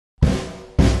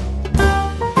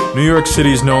New York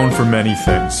City is known for many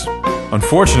things.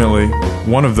 Unfortunately,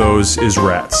 one of those is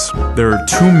rats. There are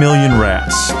 2 million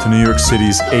rats to New York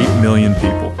City's 8 million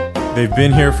people. They've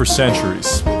been here for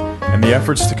centuries, and the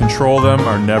efforts to control them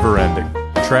are never-ending.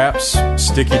 Traps,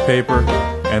 sticky paper,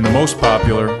 and the most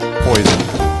popular, poison.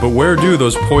 But where do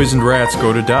those poisoned rats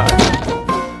go to die?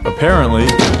 Apparently,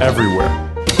 everywhere.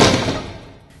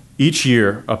 Each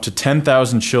year, up to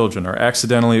 10,000 children are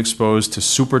accidentally exposed to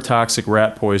super toxic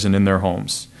rat poison in their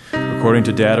homes, according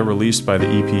to data released by the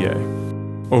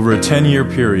EPA. Over a 10-year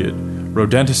period,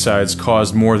 rodenticides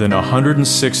caused more than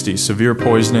 160 severe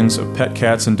poisonings of pet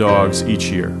cats and dogs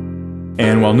each year.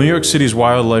 And while New York City's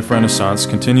wildlife renaissance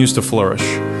continues to flourish,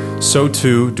 so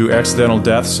too do accidental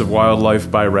deaths of wildlife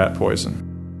by rat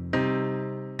poison.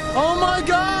 Oh my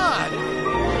God!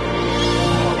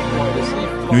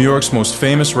 New York's most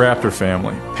famous raptor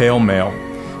family, pale male,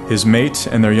 his mate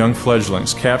and their young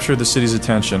fledglings captured the city's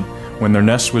attention when their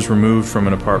nest was removed from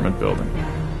an apartment building.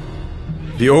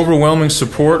 The overwhelming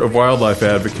support of wildlife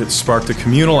advocates sparked a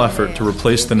communal effort to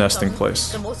replace the nesting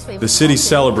place. The city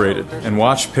celebrated and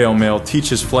watched pale male teach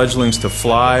his fledglings to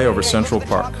fly over Central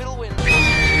Park.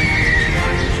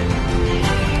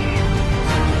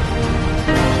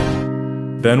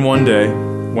 Then one day,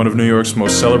 one of New York's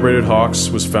most celebrated hawks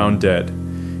was found dead,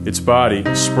 its body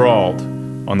sprawled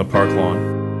on the park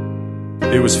lawn.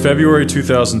 It was February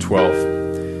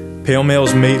 2012. Pale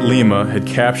male's mate Lima had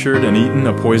captured and eaten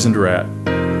a poisoned rat.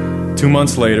 2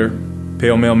 months later,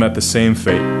 pale male met the same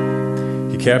fate.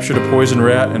 He captured a poisoned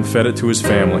rat and fed it to his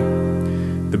family.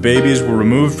 The babies were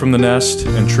removed from the nest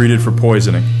and treated for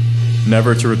poisoning,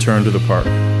 never to return to the park.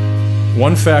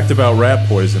 One fact about rat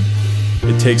poison: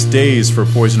 it takes days for a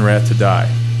poison rat to die.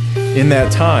 In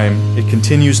that time, it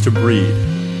continues to breed.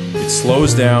 It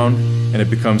slows down, and it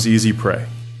becomes easy prey.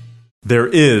 There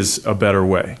is a better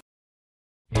way.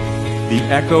 The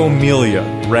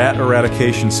Ekomille rat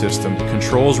eradication system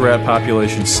controls rat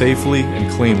populations safely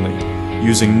and cleanly,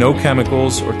 using no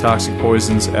chemicals or toxic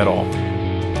poisons at all.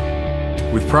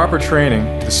 With proper training,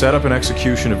 the setup and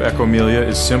execution of Ekomille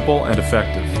is simple and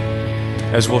effective,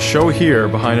 as we'll show here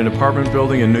behind an apartment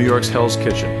building in New York's Hell's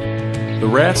Kitchen. The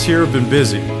rats here have been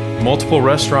busy. Multiple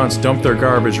restaurants dump their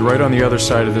garbage right on the other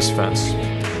side of this fence.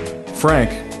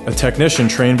 Frank, a technician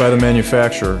trained by the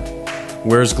manufacturer,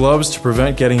 wears gloves to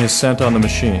prevent getting his scent on the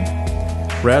machine.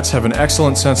 Rats have an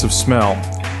excellent sense of smell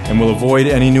and will avoid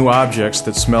any new objects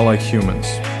that smell like humans.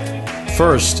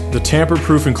 First, the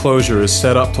tamper-proof enclosure is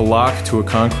set up to lock to a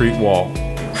concrete wall.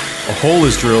 A hole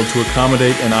is drilled to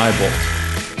accommodate an eye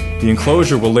bolt. The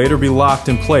enclosure will later be locked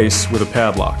in place with a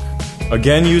padlock.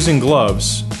 Again using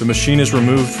gloves, the machine is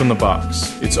removed from the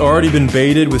box. It's already been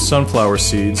baited with sunflower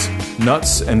seeds,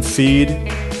 nuts, and feed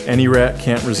any rat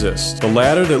can't resist. The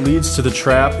ladder that leads to the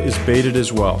trap is baited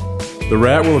as well. The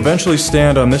rat will eventually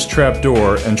stand on this trap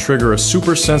door and trigger a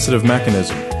super sensitive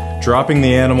mechanism, dropping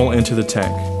the animal into the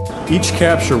tank. Each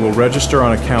capture will register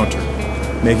on a counter,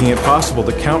 making it possible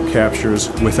to count captures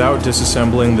without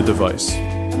disassembling the device.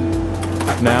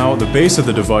 Now, the base of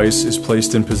the device is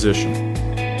placed in position.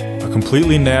 A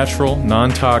completely natural,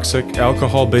 non-toxic,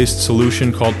 alcohol-based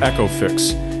solution called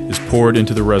EcoFix is poured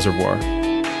into the reservoir.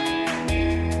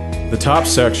 The top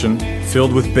section,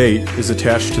 filled with bait, is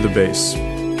attached to the base.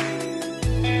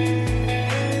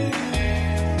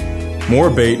 More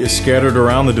bait is scattered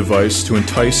around the device to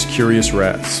entice curious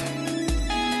rats.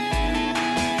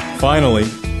 Finally,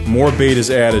 more bait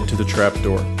is added to the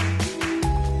trapdoor.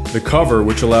 The cover,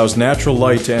 which allows natural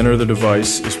light to enter the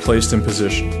device, is placed in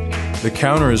position. The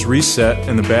counter is reset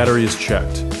and the battery is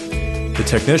checked. The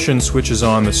technician switches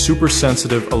on the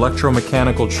super-sensitive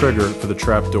electromechanical trigger for the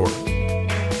trapdoor.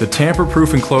 The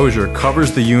tamper-proof enclosure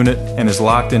covers the unit and is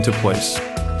locked into place.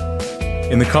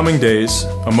 In the coming days,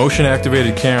 a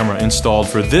motion-activated camera installed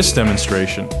for this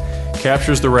demonstration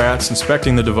captures the rats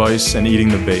inspecting the device and eating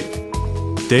the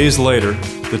bait. Days later,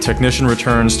 the technician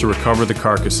returns to recover the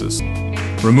carcasses.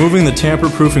 Removing the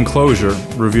tamper-proof enclosure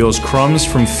reveals crumbs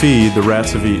from feed the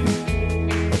rats have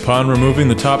eaten. Upon removing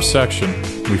the top section,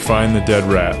 we find the dead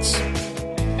rats.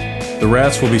 The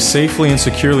rats will be safely and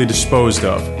securely disposed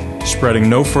of, spreading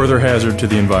no further hazard to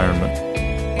the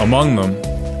environment. Among them,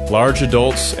 large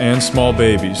adults and small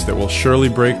babies that will surely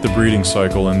break the breeding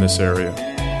cycle in this area.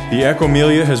 The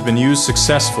Ekomille has been used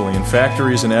successfully in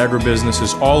factories and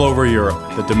agribusinesses all over Europe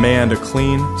that demand a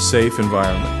clean, safe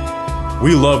environment.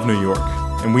 We love New York,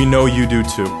 and we know you do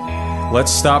too.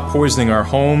 Let's stop poisoning our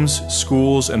homes,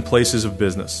 schools, and places of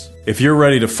business. If you're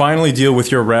ready to finally deal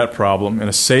with your rat problem in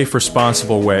a safe,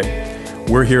 responsible way,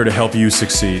 we're here to help you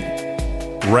succeed.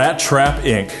 Rat Trap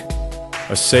Inc.,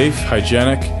 a safe,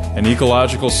 hygienic, and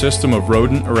ecological system of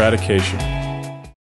rodent eradication.